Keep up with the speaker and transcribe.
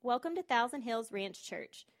Welcome to Thousand Hills Ranch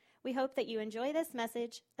Church. We hope that you enjoy this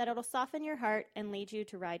message, that it'll soften your heart and lead you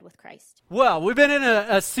to ride with Christ. Well, we've been in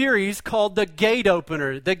a series called The Gate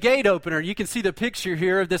Opener. The Gate Opener, you can see the picture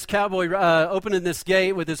here of this cowboy opening this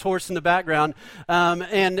gate with his horse in the background.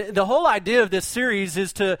 And the whole idea of this series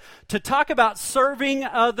is to talk about serving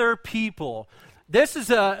other people. This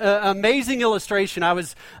is an amazing illustration. I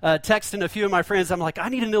was texting a few of my friends. I'm like, I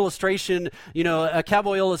need an illustration, a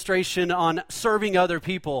cowboy illustration on serving other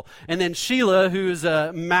people. And then Sheila, who's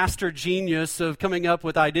a master genius of coming up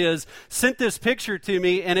with ideas, sent this picture to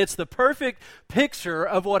me, and it's the perfect picture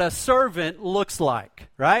of what a servant looks like,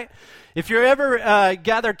 right? If you're ever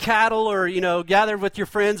gathered cattle or, gathered with your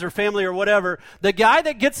friends or family or whatever, the guy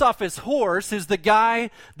that gets off his horse is the guy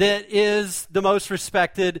that is the most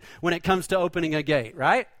respected when it comes to opening a gate,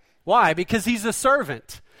 right? Why? Because he's a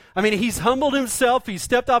servant. I mean, he's humbled himself. He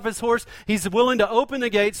stepped off his horse. He's willing to open the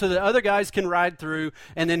gate so that other guys can ride through,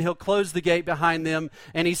 and then he'll close the gate behind them,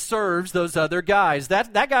 and he serves those other guys.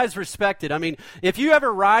 That guy's respected. I mean, if you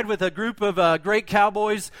ever ride with a group of great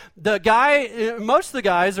cowboys, most of the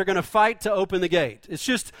guys are going to fight to open the gate. It's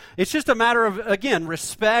just a matter of, again,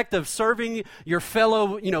 respect, of serving your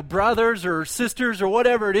fellow, brothers or sisters or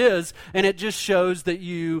whatever it is, and it just shows that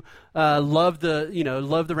you love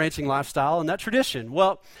the ranching lifestyle and that tradition.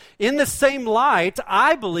 Well, in the same light,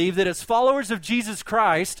 I believe that as followers of Jesus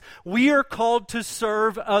Christ, we are called to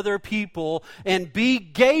serve other people and be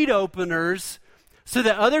gate openers so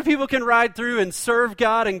that other people can ride through and serve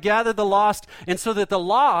God and gather the lost, and so that the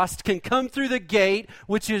lost can come through the gate,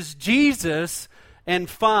 which is Jesus, and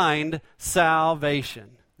find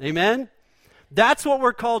salvation. Amen? That's what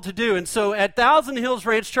we're called to do. And so at Thousand Hills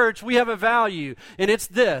Ranch Church, we have a value, and it's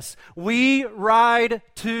this: we ride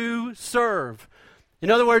to serve. In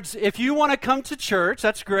other words, if you want to come to church,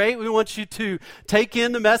 that's great. We want you to take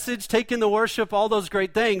in the message, take in the worship, all those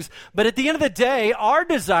great things. But at the end of the day, our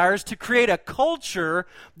desire is to create a culture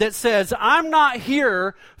that says, I'm not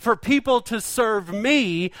here for people to serve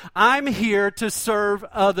me. I'm here to serve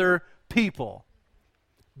other people.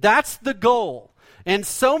 That's the goal. And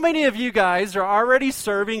so many of you guys are already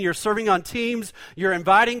serving. You're serving on teams. You're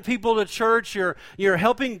inviting people to church. You're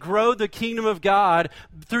helping grow the kingdom of God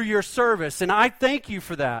through your service. And I thank you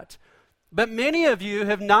for that. But many of you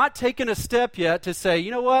have not taken a step yet to say,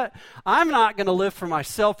 you know what? I'm not going to live for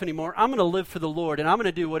myself anymore. I'm going to live for the Lord. And I'm going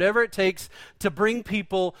to do whatever it takes to bring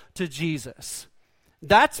people to Jesus.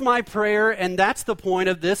 That's my prayer, and that's the point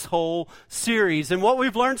of this whole series. And what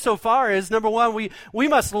we've learned so far is, number one, we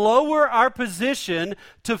must lower our position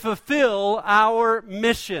to fulfill our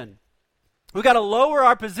mission. We've got to lower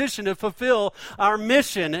our position to fulfill our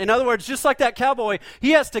mission. In other words, just like that cowboy,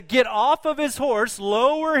 he has to get off of his horse,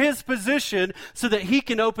 lower his position so that he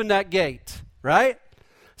can open that gate, right?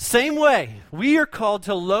 Same way, we are called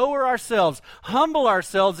to lower ourselves, humble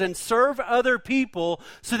ourselves, and serve other people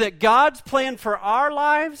so that God's plan for our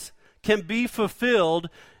lives can be fulfilled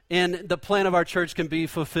and the plan of our church can be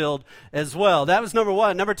fulfilled as well. That was number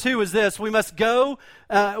one. Number two is this: we must go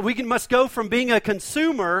from being a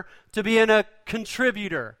consumer to being a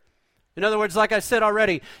contributor. In other words, like I said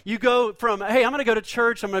already, you go from, hey, I'm going to go to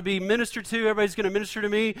church, I'm going to be ministered to, everybody's going to minister to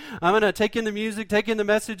me, I'm going to take in the music, take in the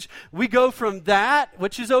message. We go from that,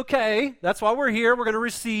 which is okay, that's why we're here, we're going to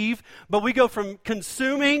receive, but we go from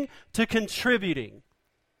consuming to contributing.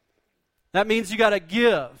 That means you got to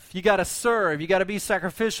give, you got to serve, you got to be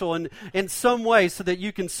sacrificial in some way so that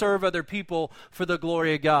you can serve other people for the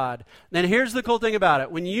glory of God. And here's the cool thing about it.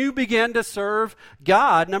 When you begin to serve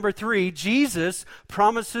God, number three, Jesus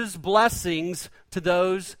promises blessings to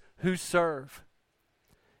those who serve.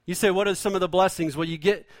 You say, what are some of the blessings? Well,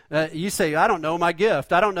 you say, I don't know my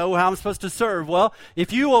gift. I don't know how I'm supposed to serve. Well,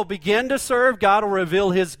 if you will begin to serve, God will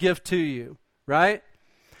reveal his gift to you, right?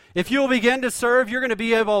 If you will begin to serve, you're going to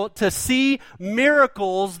be able to see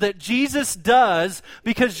miracles that Jesus does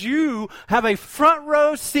because you have a front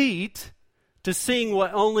row seat to seeing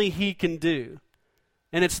what only he can do.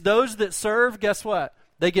 And it's those that serve, guess what?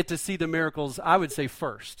 They get to see the miracles, I would say,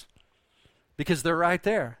 first, because they're right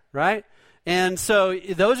there, right? And so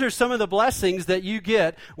those are some of the blessings that you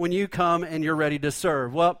get when you come and you're ready to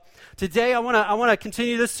serve. Well, today I want to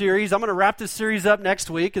continue this series. I'm going to wrap this series up next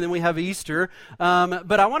week, and then we have Easter.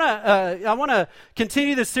 But I want to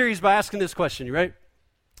continue this series by asking this question. You ready?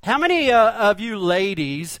 How many of you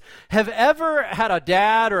ladies have ever had a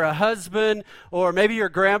dad or a husband or maybe your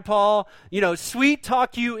grandpa, sweet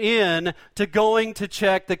talk you in to going to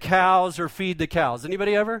check the cows or feed the cows?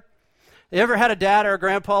 Anybody ever? You ever had a dad or a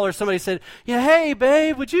grandpa or somebody said, yeah, hey,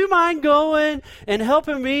 babe, would you mind going and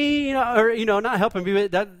helping me, or, not helping me,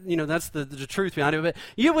 but that, that's the truth behind it, but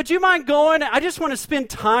would you mind going? I just want to spend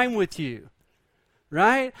time with you,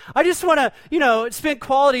 right? I just want to, spend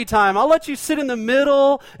quality time. I'll let you sit in the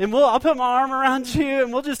middle, and I'll put my arm around you, and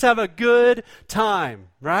we'we'll just have a good time,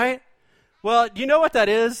 right? Well, you know what that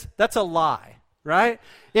is? That's a lie, right?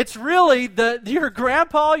 It's really your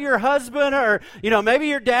grandpa, your husband, or, maybe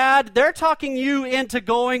your dad, they're talking you into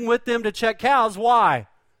going with them to check cows. Why?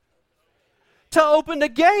 To open the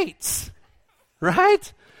gates,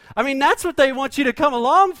 right? I mean, that's what they want you to come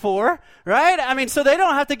along for, right? I mean, so they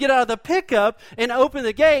don't have to get out of the pickup and open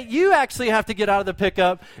the gate. You actually have to get out of the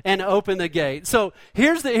pickup and open the gate. So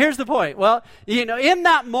here's the point. Well, in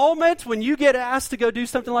that moment when you get asked to go do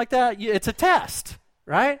something like that, it's a test,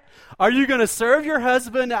 right? Are you going to serve your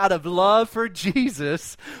husband out of love for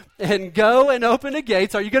Jesus and go and open the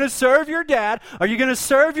gates? Are you going to serve your dad? Are you going to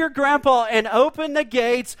serve your grandpa and open the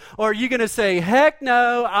gates? Or are you going to say, heck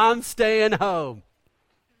no, I'm staying home?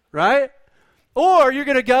 Right? Or you're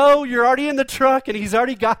going to go, you're already in the truck and he's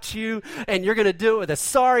already got you, and you're going to do it with a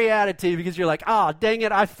sorry attitude because you're like, dang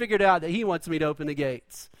it, I figured out that he wants me to open the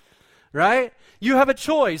gates. Right? You have a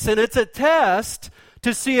choice, and it's a test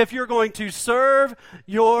to see if you're going to serve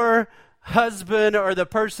your husband or the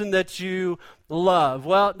person that you love.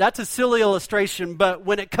 Well, that's a silly illustration, but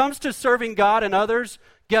when it comes to serving God and others,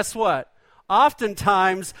 guess what?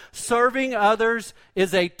 Oftentimes, serving others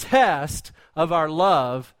is a test of our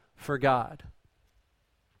love for God.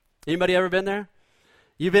 Anybody ever been there?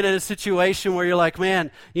 You've been in a situation where you're like,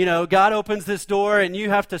 man, God opens this door and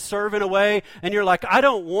you have to serve in a way, and you're like, I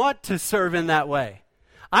don't want to serve in that way.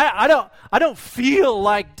 I don't feel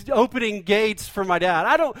like opening gates for my dad.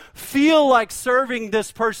 I don't feel like serving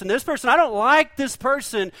this person. I don't like this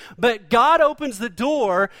person, but God opens the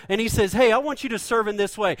door and he says, hey, I want you to serve in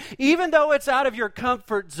this way. Even though it's out of your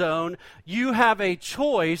comfort zone, you have a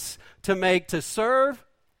choice to make to serve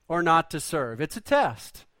or not to serve. It's a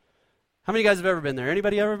test. How many of you guys have ever been there?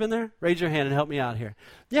 Anybody ever been there? Raise your hand and help me out here.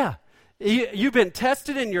 Yeah. You've been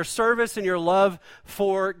tested in your service and your love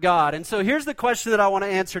for God. And so here's the question that I want to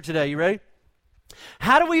answer today. You ready?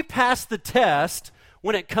 How do we pass the test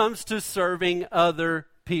when it comes to serving other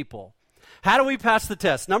people? How do we pass the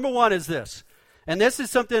test? Number one is this. And this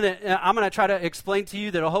is something that I'm going to try to explain to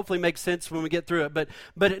you that will hopefully make sense when we get through it.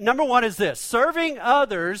 But number one is this. Serving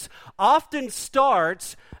others often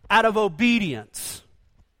starts out of obedience.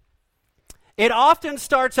 It often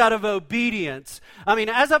starts out of obedience. I mean,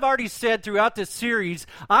 as I've already said throughout this series,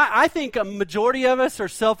 I think a majority of us are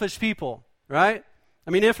selfish people, right?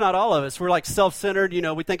 I mean, if not all of us, we're like self-centered.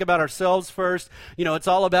 We think about ourselves first. It's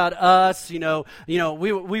all about us.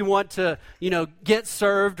 We want to, get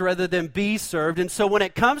served rather than be served. And so when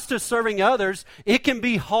it comes to serving others, it can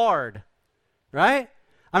be hard, right?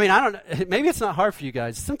 I mean, maybe it's not hard for you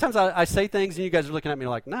guys. Sometimes I say things and you guys are looking at me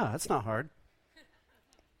like, no, that's not hard.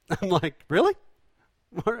 I'm like, really?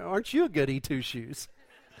 Aren't you a goody two-shoes?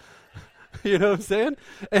 You know what I'm saying?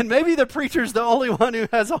 And maybe the preacher's the only one who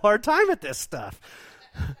has a hard time at this stuff.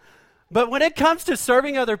 But when it comes to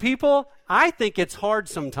serving other people, I think it's hard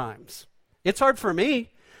sometimes. It's hard for me.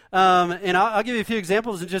 And I'll give you a few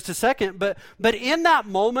examples in just a second. But in that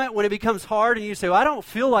moment when it becomes hard and you say, well, I don't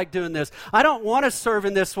feel like doing this. I don't want to serve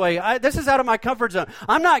in this way. This is out of my comfort zone.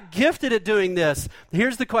 I'm not gifted at doing this.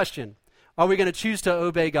 Here's the question. Are we going to choose to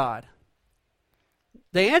obey God?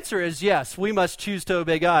 The answer is yes, we must choose to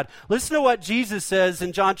obey God. Listen to what Jesus says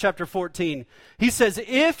in John chapter 14. He says,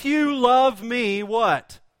 if you love me,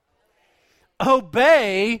 what?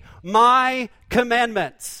 Obey my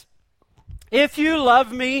commandments. If you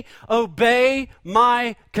love me, obey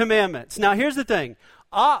my commandments. Now, here's the thing.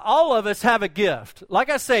 All of us have a gift. Like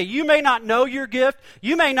I say, you may not know your gift.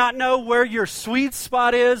 You may not know where your sweet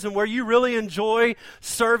spot is and where you really enjoy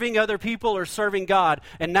serving other people or serving God.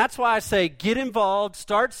 And that's why I say get involved,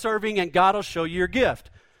 start serving, and God will show you your gift.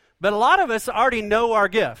 But a lot of us already know our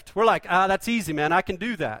gift. We're like, that's easy, man. I can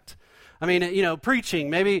do that. I mean, preaching,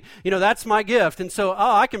 maybe, that's my gift. And so,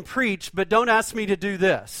 I can preach, but don't ask me to do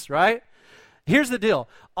this, right? Here's the deal.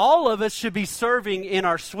 All of us should be serving in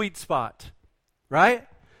our sweet spot. Right?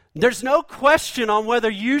 There's no question on whether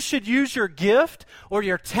you should use your gift or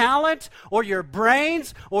your talent or your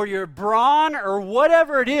brains or your brawn or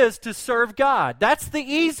whatever it is to serve God. That's the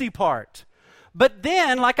easy part. But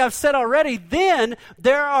then, like I've said already, then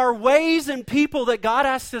there are ways and people that God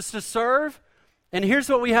asks us to serve. And here's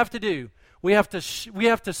what we have to do. We have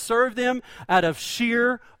to serve them out of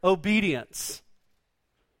sheer obedience.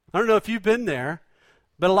 I don't know if you've been there.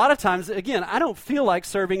 But a lot of times, again, I don't feel like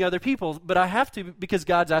serving other people, but I have to because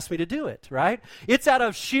God's asked me to do it, right? It's out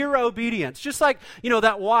of sheer obedience. Just like,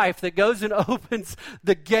 that wife that goes and opens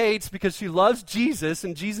the gates because she loves Jesus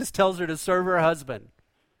and Jesus tells her to serve her husband.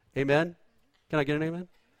 Amen? Can I get an amen?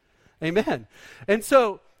 Amen. And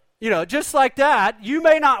so, just like that, you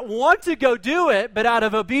may not want to go do it, but out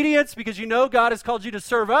of obedience, because God has called you to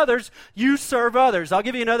serve others, you serve others. I'll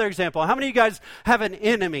give you another example. How many of you guys have an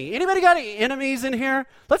enemy? Anybody got any enemies in here?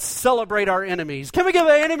 Let's celebrate our enemies. Can we give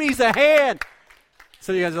our enemies a hand?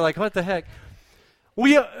 Some of you guys are like, what the heck?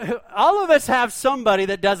 All of us have somebody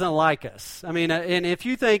that doesn't like us. I mean, and if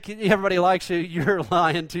you think everybody likes you, you're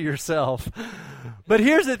lying to yourself. But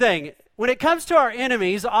here's the thing. When it comes to our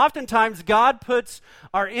enemies, oftentimes God puts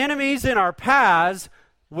our enemies in our paths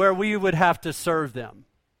where we would have to serve them.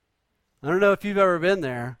 I don't know if you've ever been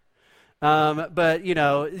there, but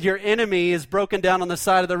your enemy is broken down on the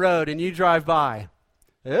side of the road and you drive by.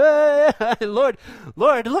 Hey, Lord,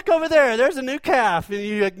 look over there. There's a new calf. And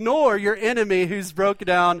you ignore your enemy who's broken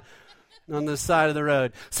down on the side of the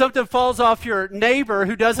road. Something falls off your neighbor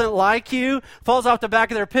who doesn't like you, falls off the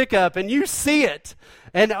back of their pickup, and you see it.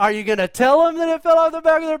 And are you going to tell them that it fell off the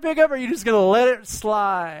back of their pickup, or are you just going to let it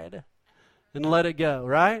slide and let it go,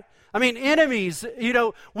 right? I mean, enemies,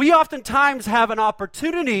 we oftentimes have an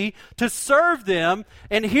opportunity to serve them.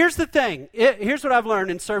 And here's the thing. Here's what I've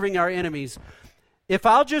learned in serving our enemies. If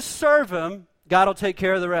I'll just serve them, God will take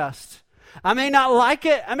care of the rest. I may not like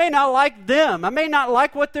it. I may not like them. I may not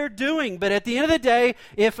like what they're doing. But at the end of the day,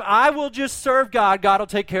 if I will just serve God, God will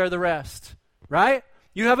take care of the rest, right?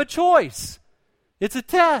 You have a choice. It's a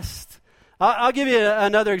test. I'll give you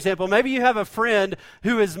another example. Maybe you have a friend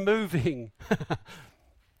who is moving.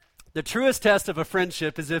 The truest test of a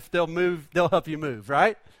friendship is if they'll help you move,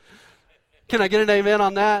 right? Can I get an amen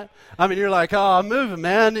on that? I mean, you're like, oh, I'm moving,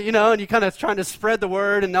 man, and you kind of trying to spread the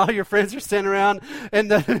word, and all your friends are standing around.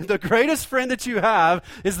 And the greatest friend that you have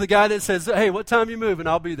is the guy that says, hey, what time you moving?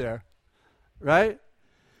 I'll be there, right?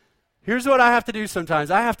 Here's what I have to do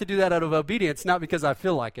sometimes. I have to do that out of obedience, not because I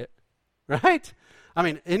feel like it, right? I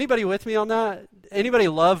mean, anybody with me on that? Anybody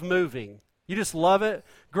love moving? You just love it?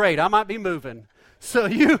 Great, I might be moving. So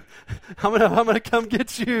I'm gonna come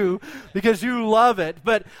get you because you love it.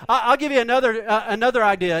 But I'll give you another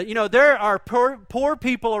idea. There are poor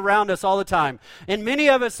people around us all the time, and many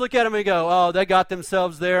of us look at them and go, "Oh, they got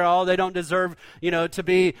themselves there. Oh, they don't deserve, to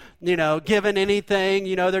be, given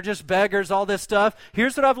anything. They're just beggars. All this stuff."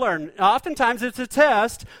 Here's what I've learned. Oftentimes, it's a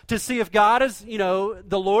test to see if God is,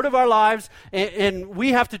 the Lord of our lives, and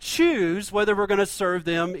we have to choose whether we're going to serve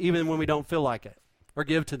them even when we don't feel like it, or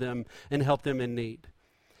give to them and help them in need.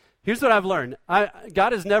 Here's what I've learned.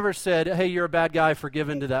 God has never said, hey, you're a bad guy for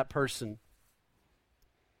giving to that person.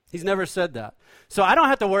 He's never said that. So I don't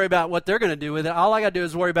have to worry about what they're going to do with it. All I got to do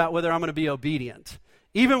is worry about whether I'm going to be obedient,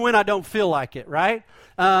 even when I don't feel like it, right?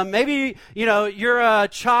 Maybe, you're a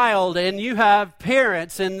child and you have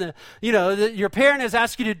parents and, your parent has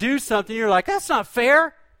asked you to do something. You're like, that's not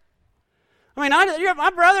fair. I mean,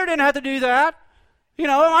 my brother didn't have to do that.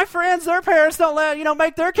 My friends, their parents don't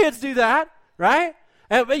make their kids do that, right?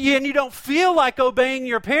 And you don't feel like obeying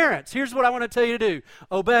your parents. Here's what I want to tell you to do.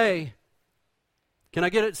 Obey. Can I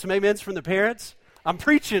get some amens from the parents? I'm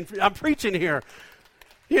preaching here.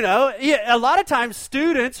 A lot of times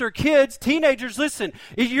students or kids, teenagers, listen,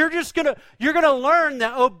 you're going to learn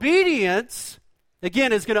that obedience,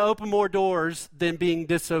 again, is going to open more doors than being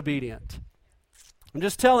disobedient. I'm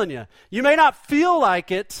just telling you. You may not feel like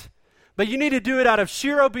it, but you need to do it out of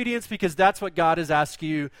sheer obedience because that's what God has asked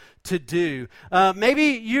you to do. Maybe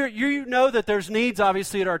you know that there's needs,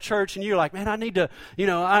 obviously, at our church, and you're like, man, I need to,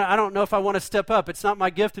 I don't know if I want to step up. It's not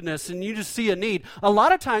my giftedness, and you just see a need. A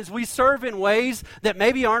lot of times we serve in ways that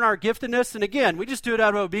maybe aren't our giftedness, and again, we just do it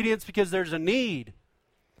out of obedience because there's a need,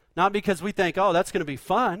 not because we think, oh, that's going to be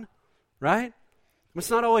fun, right?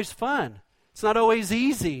 It's not always fun. It's not always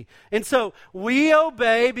easy. And so we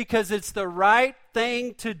obey because it's the right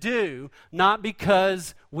thing to do, not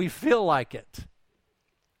because we feel like it.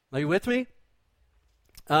 Are you with me?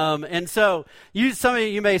 And so some of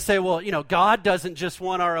you may say, well, God doesn't just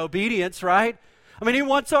want our obedience, right? I mean, he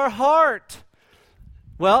wants our heart.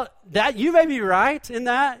 Well, that you may be right in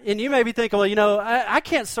that, and you may be thinking, well, I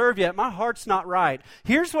can't serve yet. My heart's not right.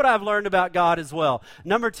 Here's what I've learned about God as well.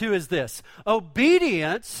 Number 2 is this.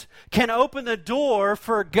 Obedience can open the door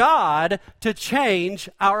for God to change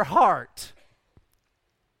our heart.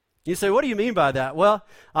 You say, what do you mean by that? Well,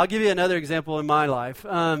 I'll give you another example in my life.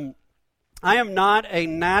 I am not a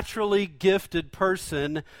naturally gifted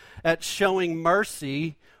person at showing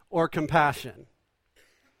mercy or compassion.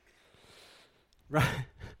 Right?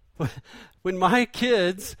 When my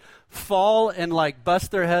kids fall and like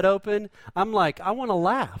bust their head open, I'm like, I want to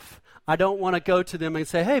laugh. I don't want to go to them and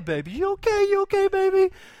say, hey, baby, you okay? You okay,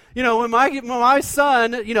 baby? You know, when my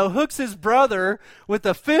son, you know, hooks his brother with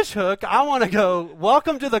a fish hook, I want to go,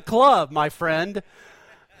 welcome to the club, my friend.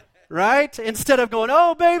 Right? Instead of going,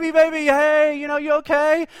 oh, baby, hey, you know, you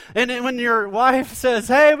okay? And then when your wife says,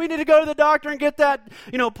 hey, we need to go to the doctor and get that,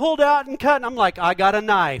 you know, pulled out and cut, and I'm like, I got a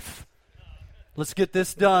knife. Let's get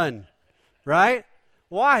this done. Right?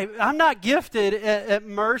 Why? I'm not gifted at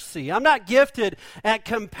mercy. I'm not gifted at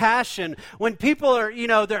compassion. When people are, you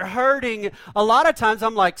know, they're hurting, a lot of times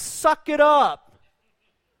I'm like, suck it up.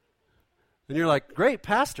 And you're like, great,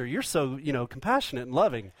 pastor, you're so, you know, compassionate and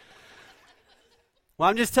loving. Well,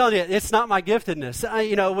 I'm just telling you, it's not my giftedness.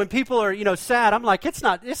 You know, when people are, you know, sad, I'm like, it's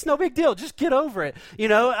no big deal. Just get over it. You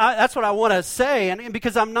know, that's what I want to say. And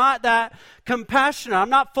because I'm not that compassionate, I'm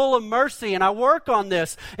not full of mercy, and I work on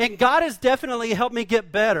this. And God has definitely helped me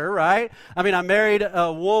get better, right? I mean, I married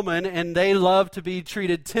a woman, and they love to be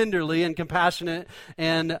treated tenderly and compassionate,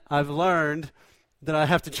 and I've learned that I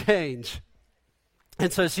have to change.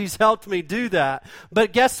 And so she's helped me do that.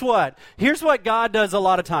 But guess what? Here's what God does a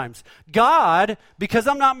lot of times. God, because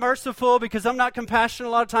I'm not merciful, because I'm not compassionate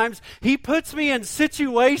a lot of times, He puts me in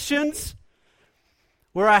situations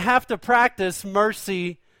where I have to practice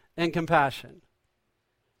mercy and compassion.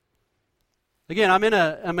 Again, I'm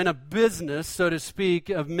in a business, so to speak,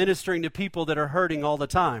 of ministering to people that are hurting all the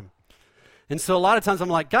time. And so a lot of times I'm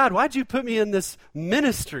like, God, why'd you put me in this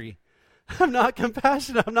ministry? I'm not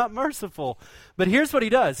compassionate. I'm not merciful. But here's what He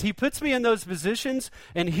does. He puts me in those positions,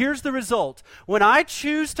 and here's the result. When I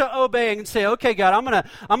choose to obey and say, okay, God,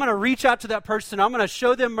 I'm gonna reach out to that person. I'm going to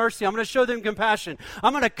show them mercy. I'm going to show them compassion.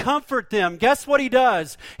 I'm going to comfort them. Guess what He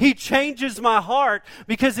does? He changes my heart,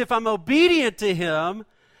 because if I'm obedient to Him,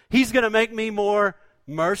 He's going to make me more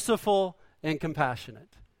merciful and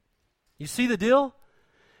compassionate. You see the deal?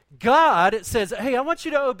 God says, hey, I want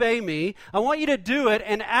you to obey me. I want you to do it.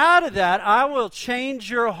 And out of that, I will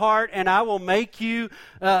change your heart, and I will make you,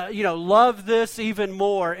 love this even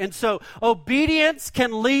more. And so obedience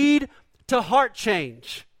can lead to heart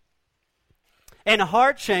change. And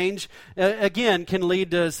heart change, again, can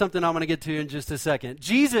lead to something I'm going to get to in just a second.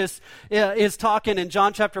 Jesus is talking in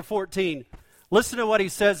John chapter 14. Listen to what He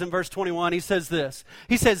says in verse 21. He says this.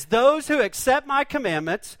 He says, those who accept my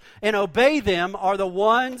commandments and obey them are the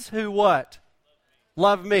ones who what?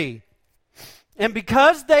 Love me. And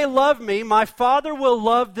because they love me, my Father will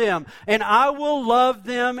love them, and I will love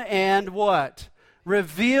them and what?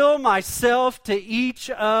 Reveal myself to each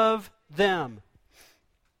of them.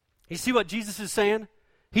 You see what Jesus is saying?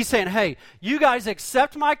 He's saying, hey, you guys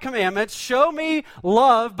accept my commandments, show me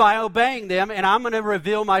love by obeying them, and I'm going to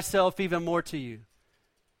reveal myself even more to you.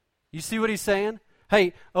 You see what He's saying?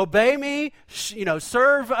 Hey, obey me,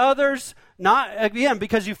 serve others, not, again,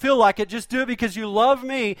 because you feel like it, just do it because you love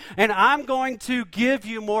me, and I'm going to give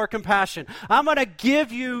you more compassion. I'm going to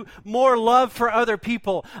give you more love for other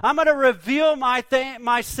people. I'm going to reveal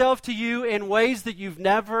myself to you in ways that you've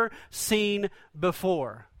never seen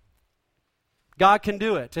before. God can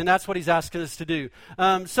do it, and that's what He's asking us to do.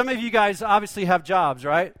 Some of you guys obviously have jobs,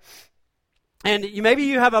 right? And maybe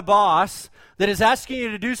you have a boss that is asking you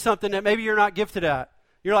to do something that maybe you're not gifted at.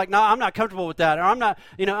 You're like, no, I'm not comfortable with that. Or I'm not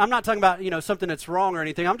talking about, something that's wrong or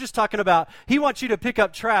anything. I'm just talking about he wants you to pick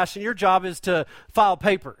up trash, and your job is to file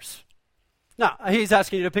papers. No, He's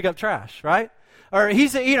asking you to pick up trash, right? Or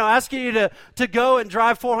He's, asking you to go and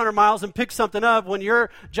drive 400 miles and pick something up when your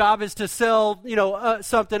job is to sell,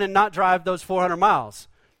 something and not drive those 400 miles.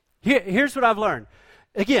 Here's what I've learned.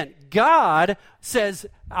 Again, God says,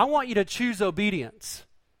 I want you to choose obedience.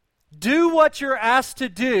 Do what you're asked to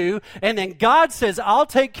do, and then God says, I'll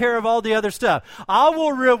take care of all the other stuff. I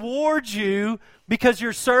will reward you because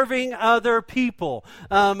you're serving other people.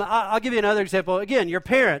 I'll give you another example. Again, your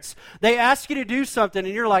parents, they ask you to do something,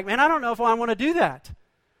 and you're like, man, I don't know if I want to do that.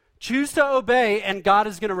 Choose to obey, and God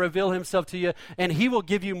is going to reveal Himself to you, and He will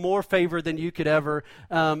give you more favor than you could ever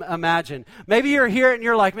imagine. Maybe you're here and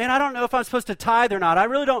you're like, man, I don't know if I'm supposed to tithe or not. I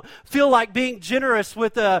really don't feel like being generous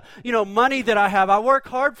with money that I have. I work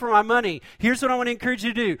hard for my money. Here's what I want to encourage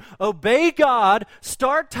you to do. Obey God,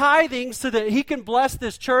 start tithing so that He can bless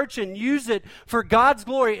this church and use it for God's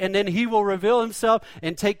glory, and then He will reveal Himself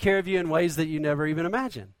and take care of you in ways that you never even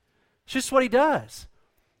imagined. It's just what He does.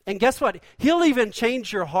 And guess what? He'll even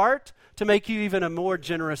change your heart to make you even a more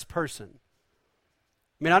generous person.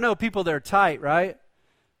 I mean, I know people that are tight, right?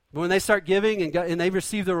 But when they start giving and they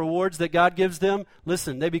receive the rewards that God gives them,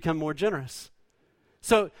 listen, they become more generous.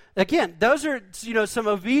 So again, those are, some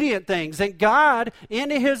obedient things. And God, in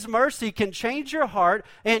his mercy, can change your heart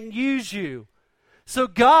and use you. So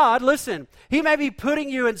God, listen, he may be putting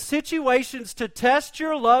you in situations to test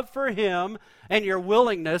your love for him and your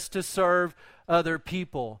willingness to serve other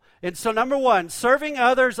people. And so number one, serving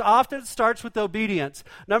others often starts with obedience.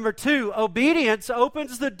 Number two, obedience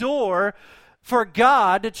opens the door for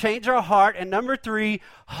God to change our heart. And number three,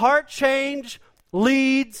 heart change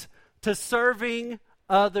leads to serving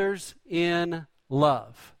others in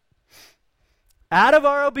love. Out of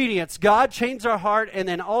our obedience, God changed our heart, and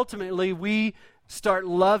then ultimately we start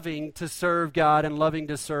loving to serve God and loving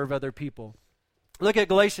to serve other people. Look at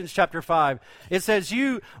Galatians chapter 5. It says,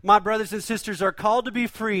 you, my brothers and sisters, are called to be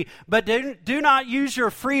free, but do not use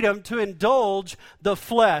your freedom to indulge the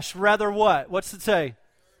flesh. Rather what? What's it say?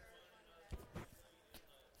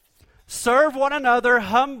 Serve one another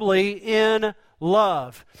humbly in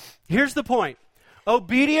love. Here's the point.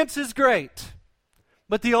 Obedience is great,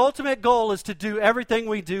 but the ultimate goal is to do everything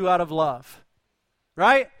we do out of love.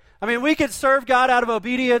 Right? I mean, we can serve God out of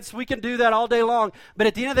obedience. We can do that all day long. But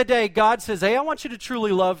at the end of the day, God says, hey, I want you to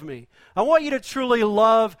truly love me. I want you to truly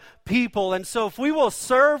love people. And so if we will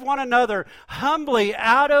serve one another humbly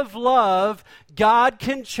out of love, God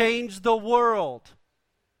can change the world.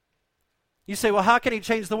 You say, well, how can he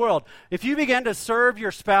change the world? If you begin to serve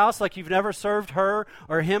your spouse like you've never served her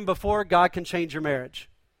or him before, God can change your marriage.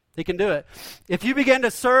 He can do it. If you begin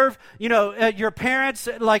to serve, your parents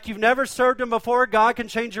like you've never served them before, God can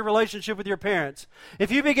change your relationship with your parents.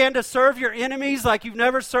 If you begin to serve your enemies like you've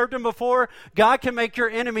never served them before, God can make your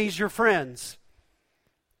enemies your friends.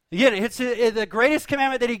 Again, the greatest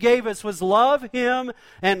commandment that he gave us was love him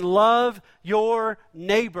and love your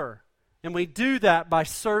neighbor. And we do that by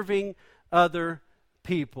serving other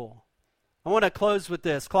people. I want to close with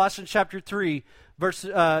this. Colossians chapter 3,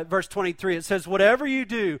 verse 23. It says, whatever you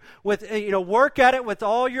do, work at it with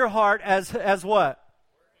all your heart as what?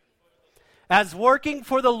 As working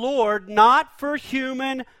for the Lord, not for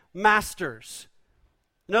human masters.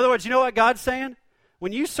 In other words, you know what God's saying?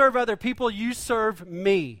 When you serve other people, you serve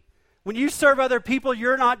me. When you serve other people,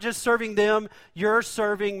 you're not just serving them, you're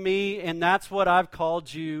serving me, and that's what I've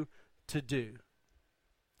called you to do.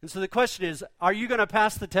 And so the question is, are you going to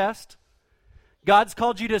pass the test? God's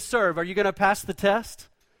called you to serve. Are you going to pass the test?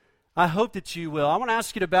 I hope that you will. I want to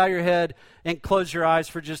ask you to bow your head and close your eyes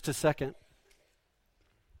for just a second.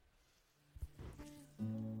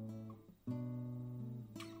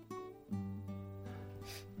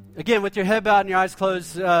 Again, with your head bowed and your eyes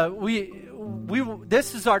closed,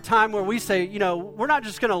 this is our time where we say, we're not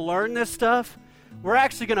just going to learn this stuff. We're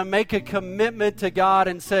actually going to make a commitment to God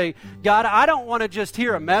and say, God, I don't want to just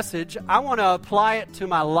hear a message. I want to apply it to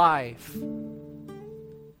my life.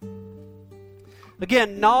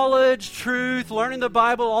 Again, knowledge, truth, learning the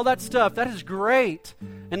Bible, all that stuff, that is great.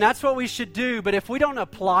 And that's what we should do. But if we don't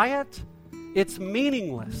apply it, it's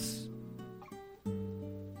meaningless.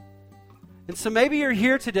 And so maybe you're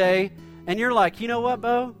here today and you're like, you know what,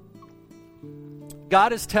 Bo?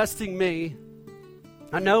 God is testing me.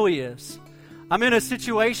 I know he is. I'm in a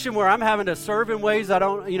situation where I'm having to serve in ways I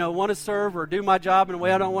don't, want to serve, or do my job in a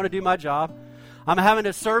way I don't want to do my job. I'm having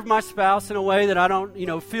to serve my spouse in a way that I don't,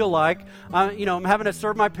 feel like. I'm having to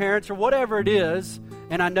serve my parents or whatever it is,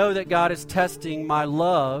 and I know that God is testing my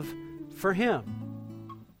love for him.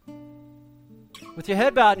 With your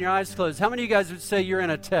head bowed and your eyes closed, how many of you guys would say you're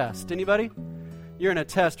in a test? Anybody? You're in a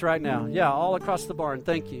test right now. Yeah, all across the barn.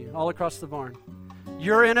 Thank you. All across the barn.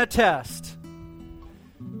 You're in a test.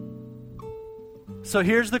 So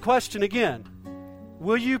here's the question again.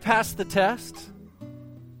 Will you pass the test?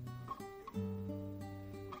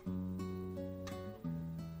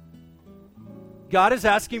 God is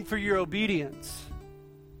asking for your obedience.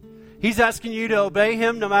 He's asking you to obey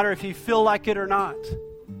him no matter if you feel like it or not.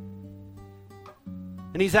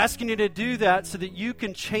 And he's asking you to do that so that you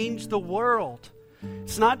can change the world.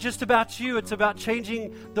 It's not just about you. It's about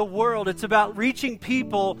changing the world. It's about reaching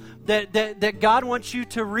people that God wants you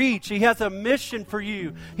to reach. He has a mission for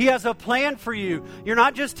you. He has a plan for you. You're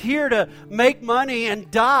not just here to make money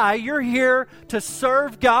and die. You're here to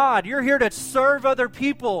serve God. You're here to serve other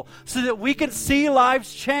people so that we can see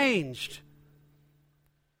lives changed.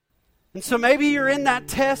 And so maybe you're in that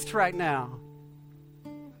test right now.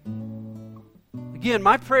 Again,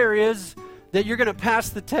 my prayer is that you're going to pass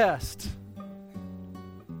the test.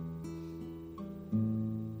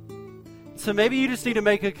 So maybe you just need to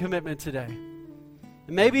make a commitment today. And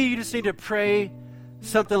maybe you just need to pray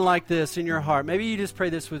something like this in your heart. Maybe you just pray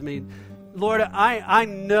this with me. Lord, I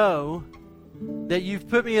know that you've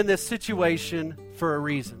put me in this situation for a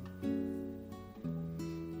reason.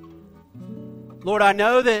 Lord, I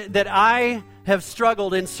know that I have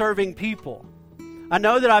struggled in serving people. I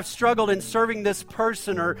know that I've struggled in serving this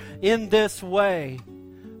person or in this way.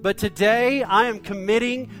 But today I am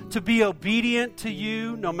committing to be obedient to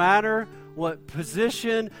you no matter what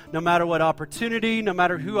position, no matter what opportunity, no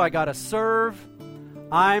matter who I got to serve.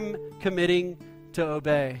 I'm committing to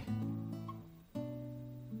obey.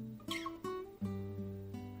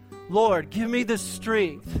 Lord, give me the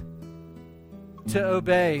strength to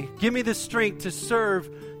obey. Give me the strength to serve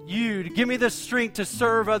you. Give me the strength to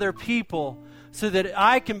serve other people so that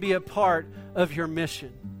I can be a part of your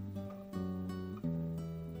mission.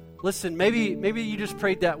 Listen, maybe you just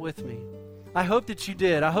prayed that with me. I hope that you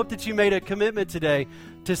did. I hope that you made a commitment today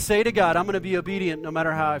to say to God, I'm going to be obedient no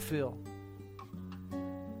matter how I feel.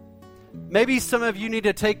 Maybe some of you need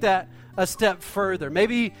to take that a step further.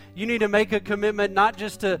 Maybe you need to make a commitment not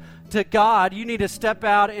just to God. You need to step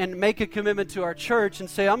out and make a commitment to our church and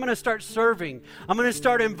say, I'm going to start serving. I'm going to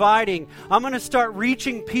start inviting. I'm going to start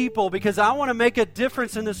reaching people because I want to make a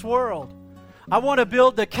difference in this world. I want to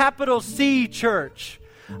build the capital C church.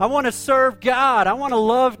 I want to serve God. I want to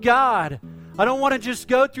love God. I don't want to just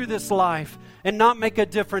go through this life and not make a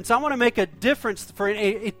difference. I want to make a difference for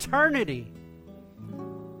eternity.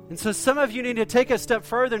 And so some of you need to take a step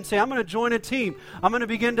further and say, I'm going to join a team. I'm going to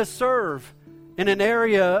begin to serve in an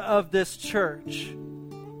area of this church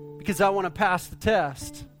because I want to pass the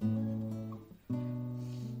test.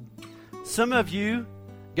 Some of you,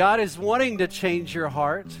 God is wanting to change your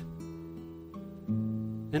heart.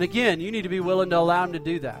 And again, you need to be willing to allow Him to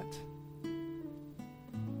do that.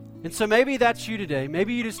 And so maybe that's you today.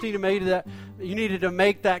 Maybe you just need to needed to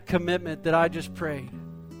make that commitment that I just prayed.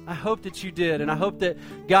 I hope that you did, and I hope that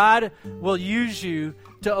God will use you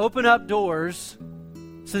to open up doors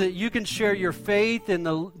so that you can share your faith and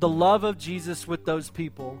the love of Jesus with those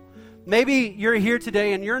people. Maybe you're here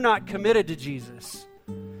today and you're not committed to Jesus.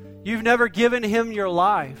 You've never given Him your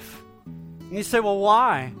life. And you say, well,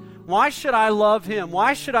 why? Why should I love Him?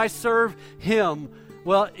 Why should I serve Him?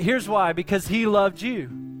 Well, here's why. Because He loved you,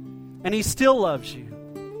 and He still loves you.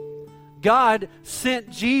 God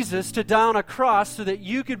sent Jesus to die on a cross so that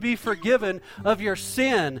you could be forgiven of your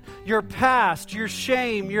sin, your past, your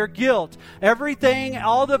shame, your guilt, everything,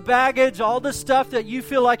 all the baggage, all the stuff that you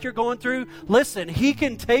feel like you're going through. Listen, He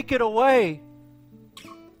can take it away.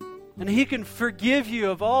 And He can forgive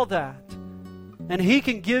you of all that. And He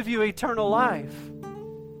can give you eternal life.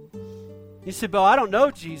 You say, Bill, I don't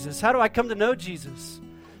know Jesus. How do I come to know Jesus?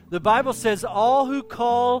 The Bible says, all who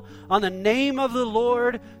call on the name of the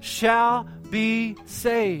Lord shall be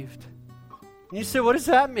saved. And you say, what does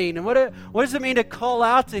that mean? And what does it mean to call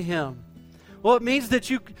out to Him? Well, it means that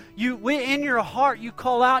you in your heart, you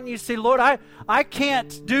call out and you say, Lord, I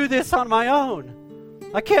can't do this on my own.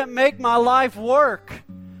 I can't make my life work.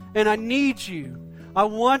 And I need you. I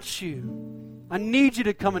want you. I need you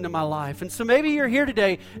to come into my life. And so maybe you're here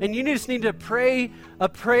today and you just need to pray a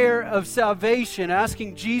prayer of salvation,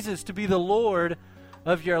 asking Jesus to be the Lord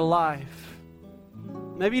of your life.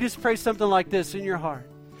 Maybe you just pray something like this in your heart.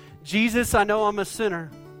 Jesus, I know I'm a sinner.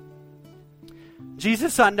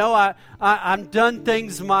 Jesus, I know I've done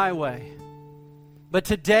things my way. But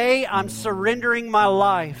today I'm surrendering my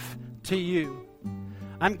life to you.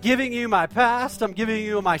 I'm giving you my past. I'm giving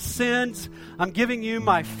you my sins. I'm giving you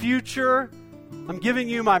my future. I'm giving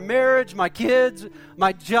you my marriage, my kids,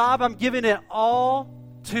 my job. I'm giving it all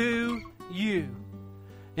to you.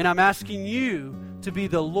 And I'm asking you to be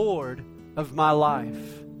the Lord of my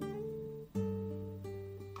life.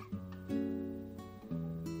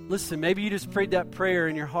 Listen, maybe you just prayed that prayer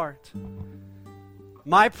in your heart.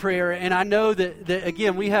 My prayer, and I know that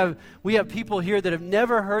again, we have people here that have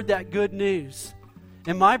never heard that good news.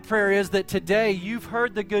 And my prayer is that today you've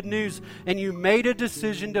heard the good news and you made a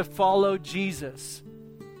decision to follow Jesus.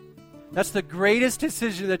 That's the greatest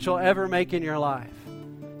decision that you'll ever make in your life.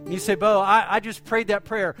 And you say, Bo, I just prayed that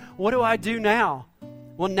prayer. What do I do now?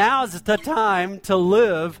 Well, now is the time to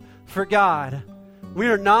live for God. We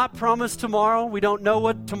are not promised tomorrow. We don't know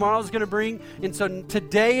what tomorrow is going to bring. And so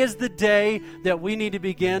today is the day that we need to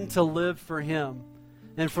begin to live for Him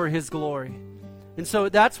and for His glory. And so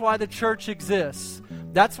that's why the church exists.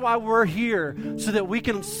 That's why we're here, so that we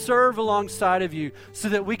can serve alongside of you, so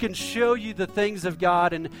that we can show you the things of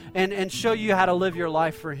God and show you how to live your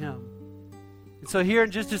life for Him. And so here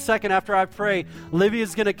in just a second after I pray,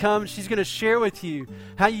 Livia's going to come. She's going to share with you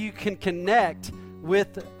how you can connect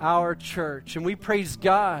with our church. And we praise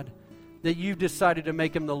God that you've decided to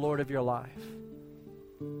make Him the Lord of your life.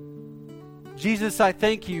 Jesus, I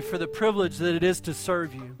thank you for the privilege that it is to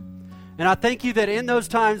serve you. And I thank you that in those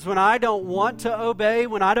times when I don't want to obey,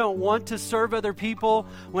 when I don't want to serve other people,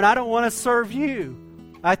 when I don't want to serve you,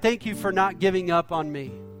 I thank you for not giving up on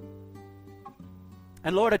me.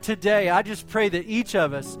 And Lord, today I just pray that each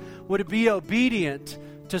of us would be obedient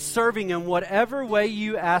to serving in whatever way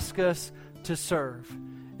you ask us to serve.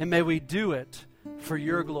 And may we do it for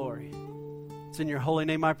your glory. It's in your holy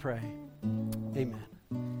name I pray. Amen.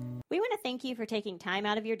 We want to thank you for taking time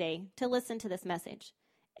out of your day to listen to this message.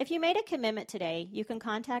 If you made a commitment today, you can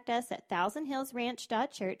contact us at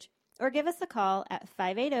thousandhillsranch.church or give us a call at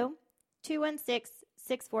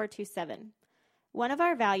 580-216-6427. One of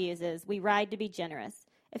our values is we ride to be generous.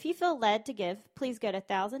 If you feel led to give, please go to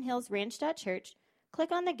thousandhillsranch.church,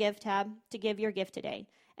 click on the Give tab to give your gift today.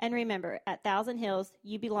 And remember, at Thousand Hills,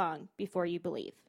 you belong before you believe.